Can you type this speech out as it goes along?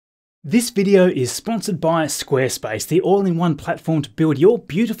This video is sponsored by Squarespace, the all-in-one platform to build your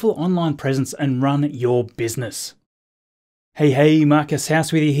beautiful online presence and run your business. Hey, Marcus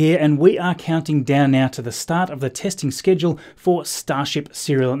House with you here, and we are counting down now to the start of the testing schedule for Starship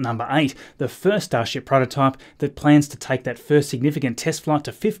serial number 8, the first Starship prototype that plans to take that first significant test flight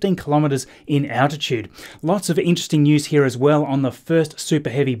to 15 kilometers in altitude. Lots of interesting news here as well on the first Super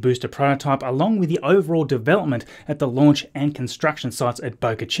Heavy booster prototype, along with the overall development at the launch and construction sites at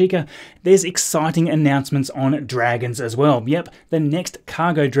Boca Chica. There's exciting announcements on Dragons as well. Yep, the next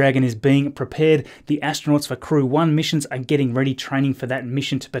cargo Dragon is being prepared. The astronauts for Crew 1 missions are getting ready, training for that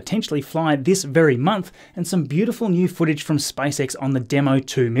mission to potentially fly this very month, and some beautiful new footage from SpaceX on the Demo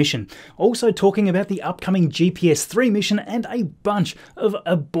 2 mission. Also talking about the upcoming GPS-3 mission and a bunch of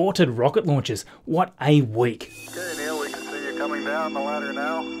aborted rocket launches. What a week. Okay, Neil, we can see you coming down the ladder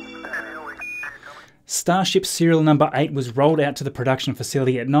now. Starship serial number 8 was rolled out to the production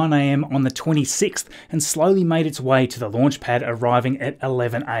facility at 9 AM on the 26th and slowly made its way to the launch pad, arriving at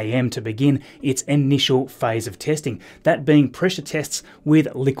 11 AM to begin its initial phase of testing, that being pressure tests with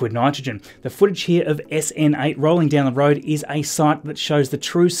liquid nitrogen. The footage here of SN8 rolling down the road is a sight that shows the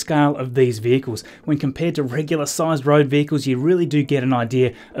true scale of these vehicles. When compared to regular sized road vehicles, you really do get an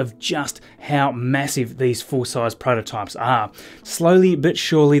idea of just how massive these full-size prototypes are. Slowly but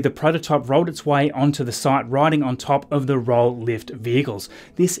surely, the prototype rolled its way onto the site, riding on top of the roll lift vehicles.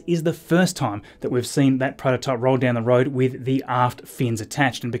 This is the first time that we've seen that prototype roll down the road with the aft fins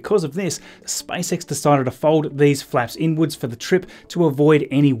attached, and because of this, SpaceX decided to fold these flaps inwards for the trip to avoid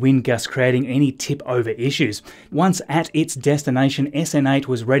any wind gusts creating any tip over issues. Once at its destination, SN8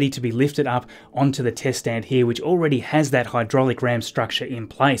 was ready to be lifted up onto the test stand here, which already has that hydraulic ram structure in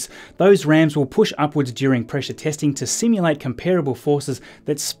place. Those rams will push upwards during pressure testing to simulate comparable forces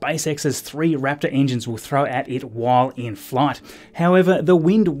that SpaceX's 3 Raptor engines will throw at it while in flight. However, the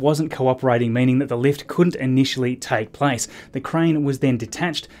wind wasn't cooperating, meaning that the lift couldn't initially take place. The crane was then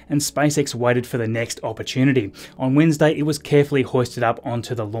detached and SpaceX waited for the next opportunity. On Wednesday, it was carefully hoisted up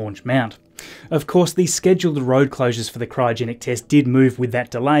onto the launch mount. Of course, the scheduled road closures for the cryogenic test did move with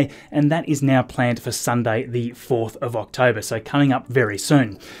that delay, and that is now planned for Sunday the 4th of October, so coming up very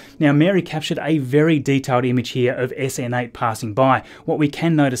soon. Now, Mary captured a very detailed image here of SN8 passing by. What we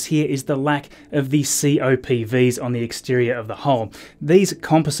can notice here is the lack of the COPVs on the exterior of the hull. These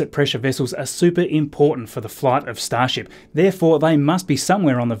composite pressure vessels are super important for the flight of Starship, therefore they must be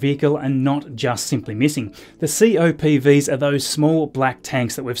somewhere on the vehicle and not just simply missing. The COPVs are those small black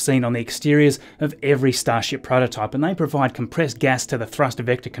tanks that we've seen on the exteriors of every Starship prototype, and they provide compressed gas to the thrust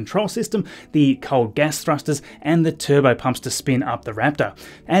vector control system, the cold gas thrusters, and the turbo pumps to spin up the Raptor.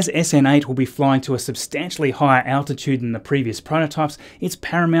 As SN8 will be flying to a substantially higher altitude than the previous prototypes, it's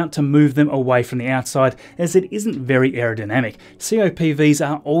paramount to move them away from the outside, as it isn't very aerodynamic. COPVs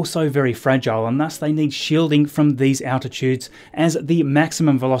are also very fragile, and thus they need shielding from these altitudes, as the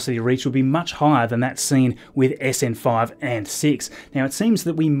maximum velocity reach will be much higher than that seen with SN5 and 6. Now, it seems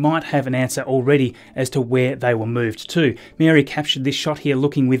that we might have an answer already as to where they were moved to. Mary captured this shot here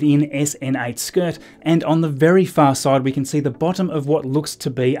looking within SN8's skirt, and on the very far side we can see the bottom of what looks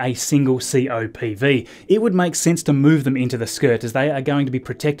to be a single COPV. It would make sense to move them into the skirt, as they are going to be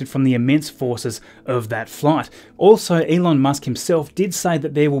protected from the immense forces of that flight. Also, Elon Musk himself did say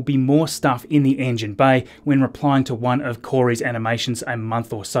that there will be more stuff in the engine bay when replying to one of Corey's animations a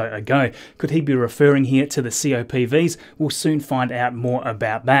month or so ago. Could he be referring here to the COPVs? We'll soon find out more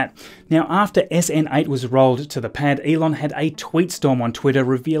about that. Now, after SN8 was rolled to the pad, Elon had a tweet storm on Twitter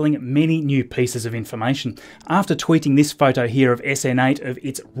revealing many new pieces of information. After tweeting this photo here of SN8 of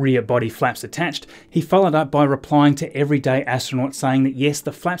its rear body flaps attached, he followed up by replying to Everyday Astronaut saying that yes,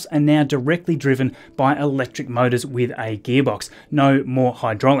 the flaps are now directly driven by electric motors with a gearbox, no more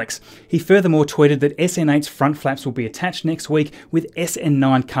hydraulics. He furthermore tweeted that SN8's front flaps will be attached next week, with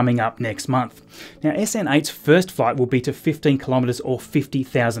SN9 coming up next month. Now, SN8's first flight will be to 15 kilometers or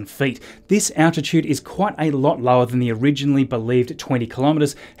 50,000 feet. This altitude is quite a lot lower than the originally believed 20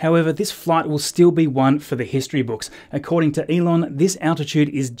 kilometers. However, this flight will still be one for the history books. According to Elon, this altitude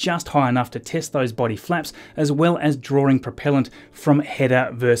is just high enough to test those body flaps, as well as drawing propellant from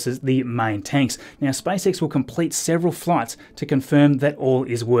header versus the main tanks. Now, SpaceX will complete several flights to confirm that all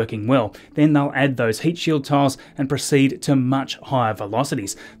is working well. Then they'll add those heat shield tiles and proceed to much higher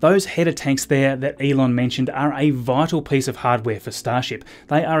velocities. Those header tanks there that Elon mentioned are a vital piece of hardware for Starship.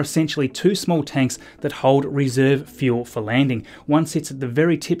 They are essentially essentially two small tanks that hold reserve fuel for landing. One sits at the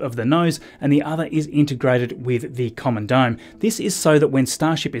very tip of the nose and the other is integrated with the common dome. This is so that when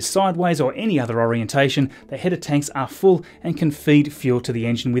Starship is sideways or any other orientation, the header tanks are full and can feed fuel to the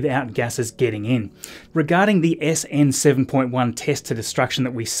engine without gases getting in. Regarding the SN 7.1 test to destruction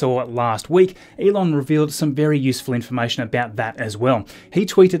that we saw last week, Elon revealed some very useful information about that as well. He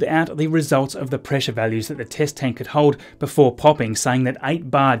tweeted out the results of the pressure values that the test tank could hold before popping, saying that 8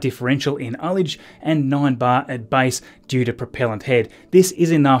 bar differential in ullage and 9 bar at base due to propellant head. This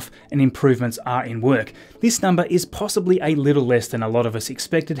is enough and improvements are in work. This number is possibly a little less than a lot of us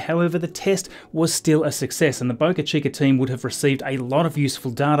expected, however the test was still a success and the Boca Chica team would have received a lot of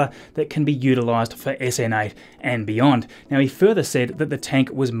useful data that can be utilised for SN8 and beyond. Now he further said that the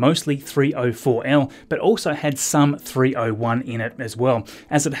tank was mostly 304L but also had some 301 in it as well.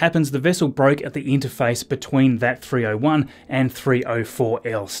 As it happens, the vessel broke at the interface between that 301 and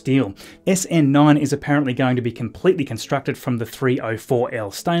 304L steel. SN9 is apparently going to be completely constructed from the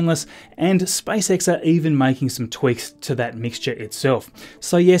 304L stainless, and SpaceX are even making some tweaks to that mixture itself.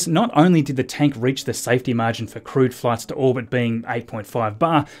 So yes, not only did the tank reach the safety margin for crewed flights to orbit being 8.5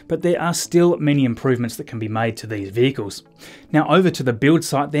 bar, but there are still many improvements that can be made to these vehicles. Now over to the build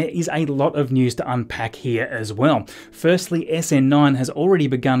site, there is a lot of news to unpack here as well. Firstly, SN9 has already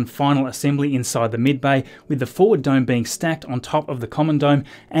begun final assembly inside the mid-bay, with the forward dome being stacked on top of the common dome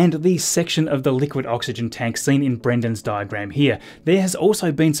and the section of the liquid oxygen tank seen in Brendan's diagram here. There has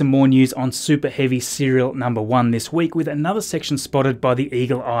also been some more news on Super Heavy serial number 1 this week, with another section spotted by the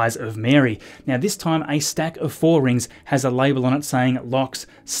eagle eyes of Mary. Now this time a stack of 4 rings has a label on it saying LOX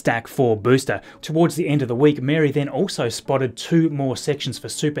Stack 4 Booster. Towards the end of the week, Mary then also spotted 2 more sections for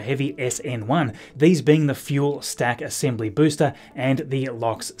Super Heavy SN1, these being the Fuel Stack Assembly Booster and the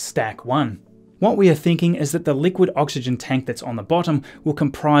LOX Stack 1. What we are thinking is that the liquid oxygen tank that's on the bottom will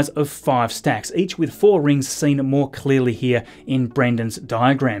comprise of 5 stacks, each with 4 rings seen more clearly here in Brendan's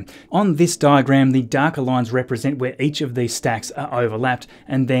diagram. On this diagram, the darker lines represent where each of these stacks are overlapped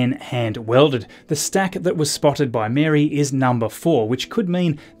and then hand welded. The stack that was spotted by Mary is number 4, which could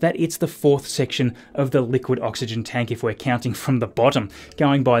mean that it's the 4th section of the liquid oxygen tank if we're counting from the bottom.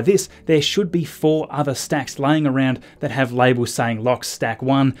 Going by this, there should be 4 other stacks laying around that have labels saying LOX Stack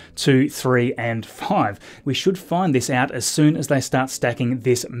 1, 2, 3, and 5. We should find this out as soon as they start stacking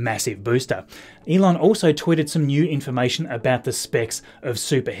this massive booster. Elon also tweeted some new information about the specs of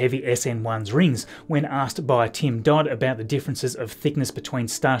Super Heavy SN1's rings. When asked by Tim Dodd about the differences of thickness between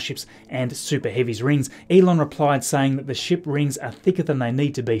Starship's and Super Heavy's rings, Elon replied saying that the ship rings are thicker than they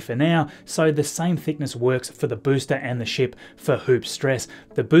need to be for now, so the same thickness works for the booster and the ship for hoop stress.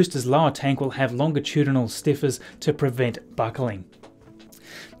 The booster's lower tank will have longitudinal stiffers to prevent buckling.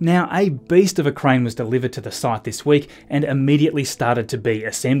 Now, a beast of a crane was delivered to the site this week and immediately started to be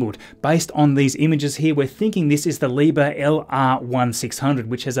assembled. Based on these images here, we're thinking this is the Liebherr LR1600,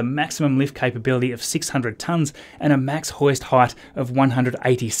 which has a maximum lift capability of 600 tons and a max hoist height of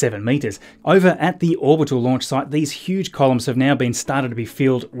 187 meters. Over at the orbital launch site, these huge columns have now been started to be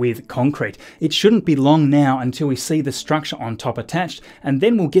filled with concrete. It shouldn't be long now until we see the structure on top attached, and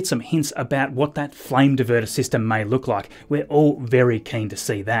then we'll get some hints about what that flame diverter system may look like. We're all very keen to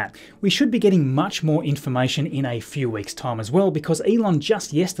see that. We should be getting much more information in a few weeks' time as well, because Elon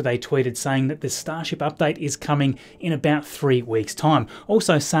just yesterday tweeted saying that the Starship update is coming in about 3 weeks' time,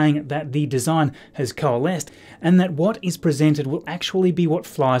 also saying that the design has coalesced and that what is presented will actually be what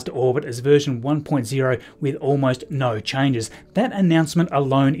flies to orbit as version 1.0 with almost no changes. That announcement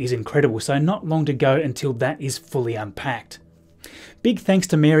alone is incredible, so not long to go until that is fully unpacked. Big thanks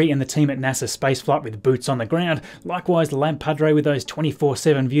to Mary and the team at NASA Spaceflight with boots on the ground, likewise Lab Padre with those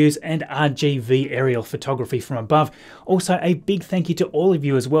 24/7 views, and RGVAerialPhotography from above. Also a big thank you to all of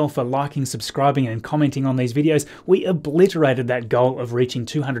you as well for liking, subscribing and commenting on these videos. We obliterated that goal of reaching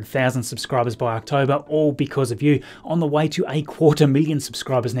 200,000 subscribers by October, all because of you. On the way to 250,000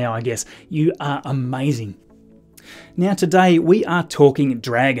 subscribers now, I guess. You are amazing. Now today we are talking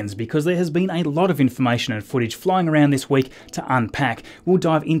dragons, because there has been a lot of information and footage flying around this week to unpack. We'll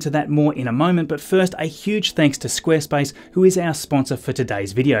dive into that more in a moment, but first a huge thanks to Squarespace, who is our sponsor for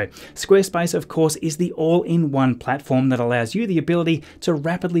today's video. Squarespace, of course, is the all-in-one platform that allows you the ability to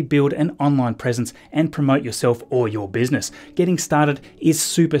rapidly build an online presence and promote yourself or your business. Getting started is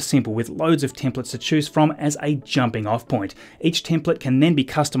super simple, with loads of templates to choose from as a jumping off point. Each template can then be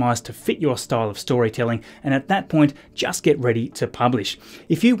customized to fit your style of storytelling, and at that point, just get ready to publish.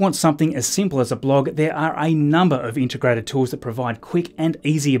 If you want something as simple as a blog, there are a number of integrated tools that provide quick and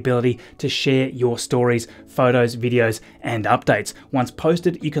easy ability to share your stories, photos, videos, and updates. Once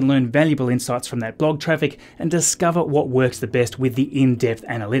posted, you can learn valuable insights from that blog traffic and discover what works the best with the in-depth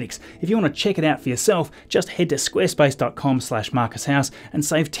analytics. If you want to check it out for yourself, just head to squarespace.com/MarcusHouse and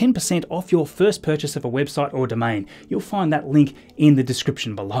save 10% off your first purchase of a website or domain. You'll find that link in the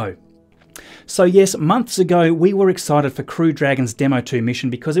description below. So yes, months ago we were excited for Crew Dragon's Demo 2 mission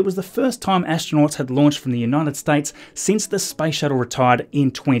because it was the first time astronauts had launched from the United States since the Space Shuttle retired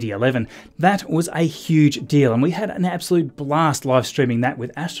in 2011. That was a huge deal, and we had an absolute blast live streaming that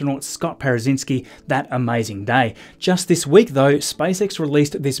with astronaut Scott Parazynski that amazing day. Just this week though, SpaceX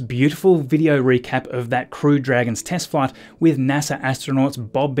released this beautiful video recap of that Crew Dragon's test flight with NASA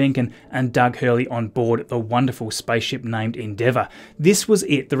astronauts Bob Behnken and Doug Hurley on board the wonderful spaceship named Endeavour. This was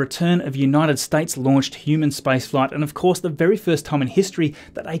it, the return of United States launched human spaceflight, and of course the very first time in history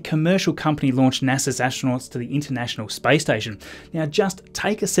that a commercial company launched NASA's astronauts to the International Space Station. Now just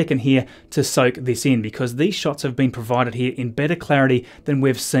take a second here to soak this in, because these shots have been provided here in better clarity than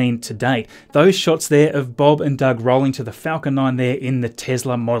we've seen to date. Those shots there of Bob and Doug rolling to the Falcon 9 there in the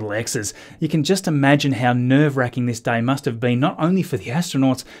Tesla Model X's. You can just imagine how nerve-wracking this day must have been, not only for the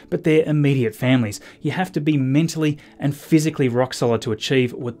astronauts but their immediate families. You have to be mentally and physically rock solid to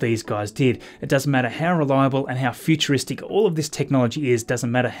achieve what these guys did. It doesn't matter how reliable and how futuristic all of this technology is,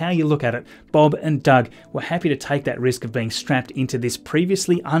 doesn't matter how you look at it, Bob and Doug were happy to take that risk of being strapped into this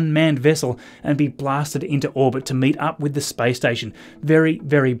previously unmanned vessel and be blasted into orbit to meet up with the space station. Very,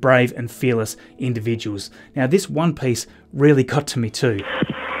 very brave and fearless individuals. Now this one piece really got to me too.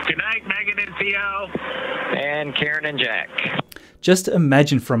 Good night, Megan and Theo. And Karen and Jack. Just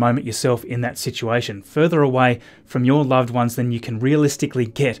imagine for a moment yourself in that situation, further away from your loved ones than you can realistically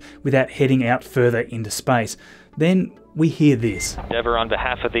get without heading out further into space. Then we hear this. Endeavour, on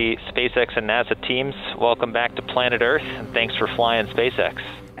behalf of the SpaceX and NASA teams, welcome back to planet Earth and thanks for flying SpaceX.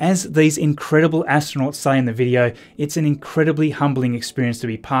 As these incredible astronauts say in the video, it's an incredibly humbling experience to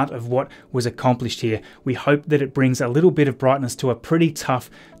be part of what was accomplished here. We hope that it brings a little bit of brightness to a pretty tough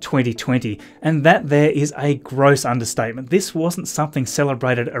 2020. And that there is a gross understatement. This wasn't something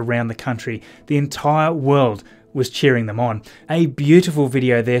celebrated around the country. The entire world was cheering them on. A beautiful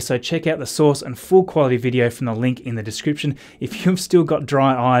video there, so check out the source and full quality video from the link in the description. If you've still got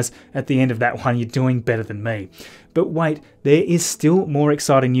dry eyes at the end of that one, you're doing better than me. But wait, there is still more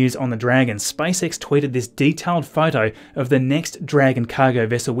exciting news on the Dragon. SpaceX tweeted this detailed photo of the next Dragon cargo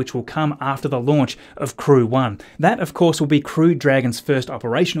vessel, which will come after the launch of Crew 1. That, of course, will be Crew Dragon's first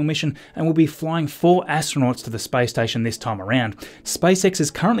operational mission and will be flying 4 astronauts to the space station this time around. SpaceX is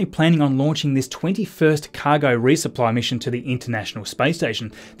currently planning on launching this 21st cargo resupply mission to the International Space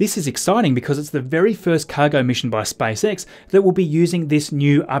Station. This is exciting because it's the very first cargo mission by SpaceX that will be using this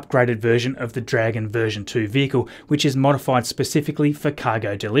new upgraded version of the Dragon version 2 vehicle, which is modified specifically for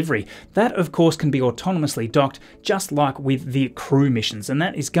cargo delivery. That, of course, can be autonomously docked, just like with the Crew missions, and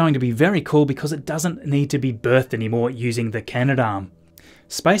that is going to be very cool because it doesn't need to be berthed anymore using the Canadarm.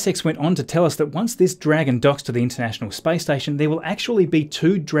 SpaceX went on to tell us that once this Dragon docks to the International Space Station, there will actually be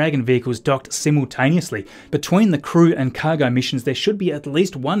 2 Dragon vehicles docked simultaneously. Between the crew and cargo missions, there should be at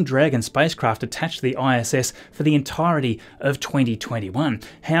least 1 Dragon spacecraft attached to the ISS for the entirety of 2021.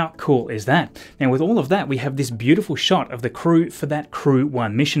 How cool is that? Now with all of that, we have this beautiful shot of the crew for that Crew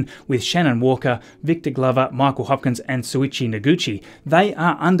 1 mission with Shannon Walker, Victor Glover, Michael Hopkins and Suichi Noguchi. They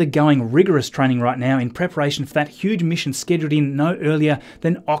are undergoing rigorous training right now in preparation for that huge mission scheduled in no earlier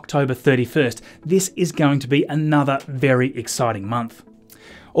than October 31st. This is going to be another very exciting month.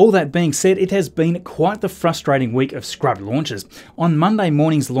 All that being said, it has been quite the frustrating week of scrubbed launches. On Monday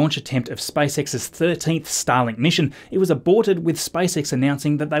morning's launch attempt of SpaceX's 13th Starlink mission, it was aborted with SpaceX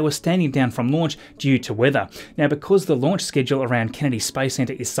announcing that they were standing down from launch due to weather. Now, because the launch schedule around Kennedy Space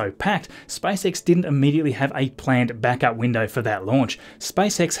Center is so packed, SpaceX didn't immediately have a planned backup window for that launch.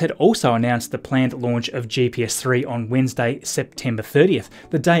 SpaceX had also announced the planned launch of GPS-3 on Wednesday, September 30th.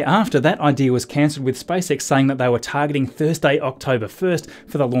 The day after, that idea was cancelled with SpaceX saying that they were targeting Thursday, October 1st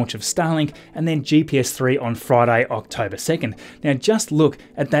for the launch of Starlink, and then GPS-3 on Friday, October 2nd. Now just look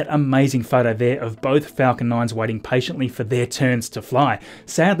at that amazing photo there of both Falcon 9s waiting patiently for their turns to fly.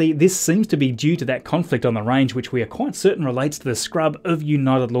 Sadly, this seems to be due to that conflict on the range, which we are quite certain relates to the scrub of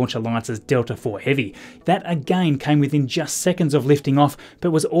United Launch Alliance's Delta IV Heavy. That again came within just seconds of lifting off,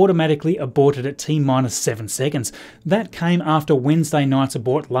 but was automatically aborted at T-7 seconds. That came after Wednesday night's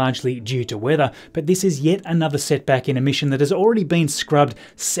abort largely due to weather, but this is yet another setback in a mission that has already been scrubbed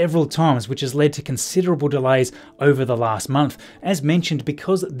several times, which has led to considerable delays over the last month. As mentioned,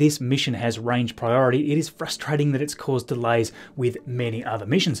 because this mission has range priority, it is frustrating that it's caused delays with many other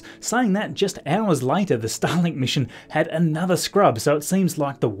missions. Saying that, just hours later, the Starlink mission had another scrub, so it seems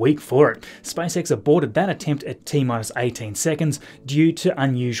like the week for it. SpaceX aborted that attempt at T-minus 18 seconds due to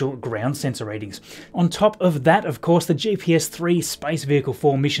unusual ground sensor readings. On top of that, of course, the GPS-3 Space Vehicle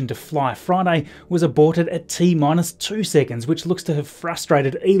 4 mission to fly Friday was aborted at T-minus 2 seconds, which looks to have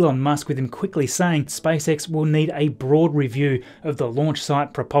frustrated Elon Musk, with him quickly saying SpaceX will need a broad review of the launch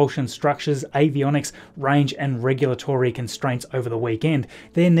site, propulsion structures, avionics, range and regulatory constraints over the weekend.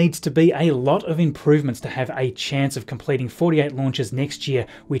 There needs to be a lot of improvements to have a chance of completing 48 launches next year,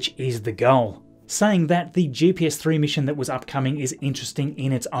 which is the goal. Saying that, the GPS-3 mission that was upcoming is interesting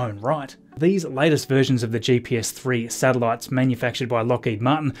in its own right. These latest versions of the GPS-3 satellites manufactured by Lockheed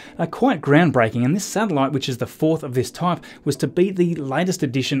Martin are quite groundbreaking, and this satellite, which is the fourth of this type, was to be the latest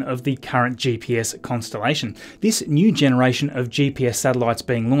edition of the current GPS constellation. This new generation of GPS satellites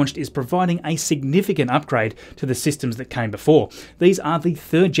being launched is providing a significant upgrade to the systems that came before. These are the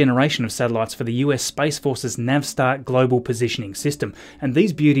third generation of satellites for the US Space Force's Navstar Global Positioning System, and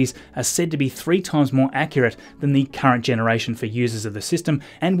these beauties are said to be 3 times more accurate than the current generation for users of the system,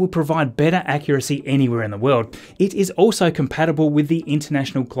 and will provide better accuracy anywhere in the world. It is also compatible with the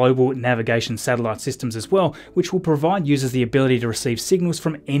International Global Navigation Satellite Systems as well, which will provide users the ability to receive signals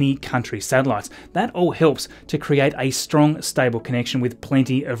from any country's satellites. That all helps to create a strong, stable connection with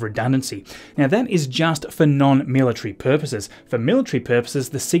plenty of redundancy. Now that is just for non-military purposes. For military purposes,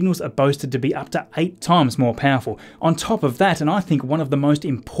 the signals are boasted to be up to 8 times more powerful. On top of that, and I think one of the most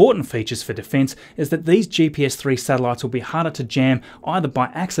important features for defense, is that these GPS-3 satellites will be harder to jam either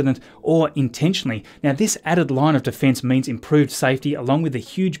by accident or intentionally. Now this added line of defense means improved safety along with a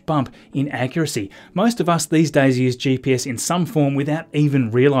huge bump in accuracy. Most of us these days use GPS in some form without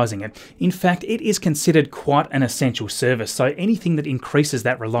even realizing it. In fact, it is considered quite an essential service, so anything that increases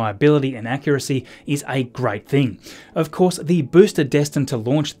that reliability and accuracy is a great thing. Of course, the booster destined to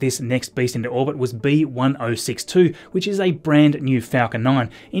launch this next beast into orbit was B1062, which is a brand new Falcon 9.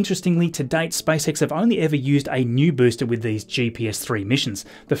 Interestingly, to date, SpaceX have only ever used a new booster with these GPS-3 missions.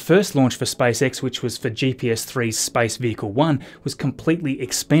 The first launch for SpaceX, which was for GPS-3's Space Vehicle 1, was completely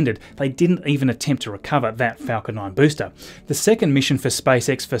expended. They didn't even attempt to recover that Falcon 9 booster. The second mission for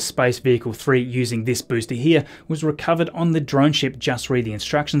SpaceX for Space Vehicle 3 using this booster here was recovered on the drone ship Just Read the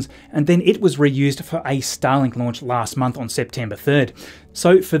Instructions, and then it was reused for a Starlink launch last month on September 3rd.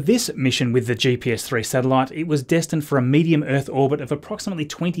 So for this mission with the GPS-3 satellite, it was destined for a medium Earth orbit of approximately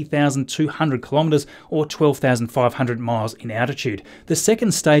 20,200 kilometers or 12,500 miles in altitude. The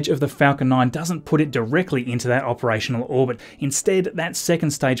second stage of the Falcon 9 doesn't put it directly into that operational orbit. Instead, that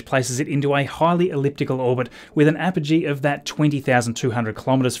second stage places it into a highly elliptical orbit with an apogee of that 20,200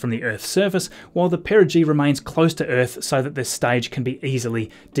 kilometers from the Earth's surface, while the perigee remains close to Earth so that the stage can be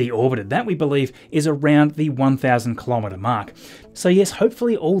easily deorbited. That, we believe, is around the 1,000 kilometer mark. So yes,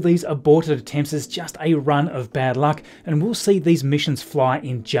 hopefully all these aborted attempts is just a run of bad luck, and we'll see these missions fly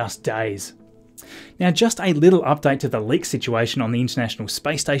in just days. Now, just a little update to the leak situation on the International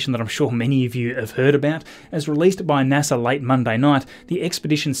Space Station that I'm sure many of you have heard about. As released by NASA late Monday night, the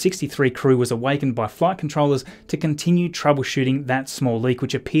Expedition 63 crew was awakened by flight controllers to continue troubleshooting that small leak,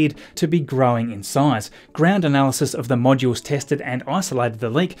 which appeared to be growing in size. Ground analysis of the modules tested and isolated the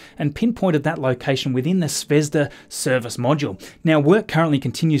leak and pinpointed that location within the Zvezda service module. Now, work currently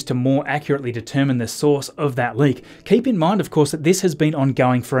continues to more accurately determine the source of that leak. Keep in mind, of course, that this has been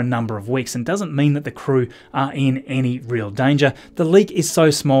ongoing for a number of weeks and doesn't mean that the crew are in any real danger. The leak is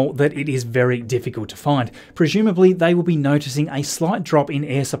so small that it is very difficult to find. Presumably, they will be noticing a slight drop in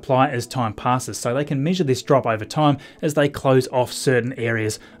air supply as time passes, so they can measure this drop over time as they close off certain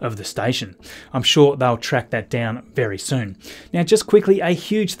areas of the station. I'm sure they'll track that down very soon. Now, just quickly, a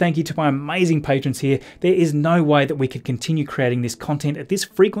huge thank you to my amazing patrons here. There is no way that we could continue creating this content at this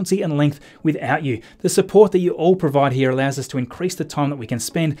frequency and length without you. The support that you all provide here allows us to increase the time that we can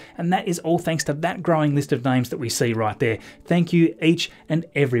spend, and that is all thanks to that growing list of names that we see right there. Thank you, each and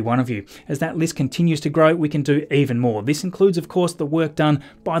every one of you. As that list continues to grow, we can do even more. This includes, of course, the work done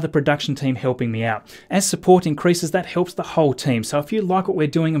by the production team helping me out. As support increases, that helps the whole team. So if you like what we're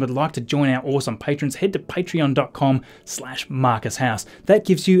doing and would like to join our awesome patrons, head to patreon.com/MarcusHouse. That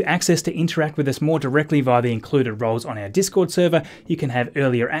gives you access to interact with us more directly via the included roles on our Discord server. You can have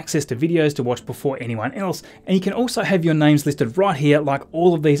earlier access to videos to watch before anyone else, and you can also have your names listed right here like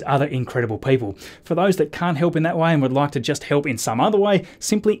all of these other incredible people. For those that can't help in that way and would like to just help in some other way,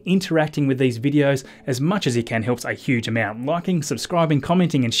 simply interacting with these videos as much as you can helps a huge amount. Liking, subscribing,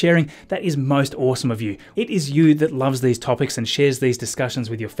 commenting and sharing, that is most awesome of you. It is you that loves these topics and shares these discussions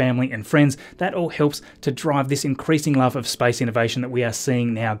with your family and friends. That all helps to drive this increasing love of space innovation that we are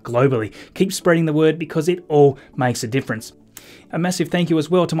seeing now globally. Keep spreading the word because it all makes a difference. A massive thank you as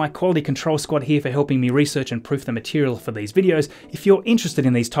well to my quality control squad here for helping me research and proof the material for these videos. If you're interested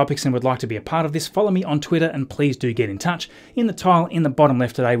in these topics and would like to be a part of this, follow me on Twitter and please do get in touch. In the tile in the bottom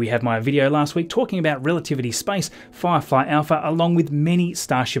left today we have my video last week talking about Relativity Space, Firefly Alpha, along with many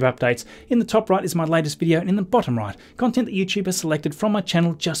Starship updates. In the top right is my latest video, and in the bottom right, content that YouTube has selected from my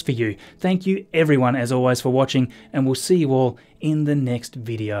channel just for you. Thank you everyone as always for watching, and we'll see you all in the next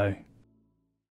video.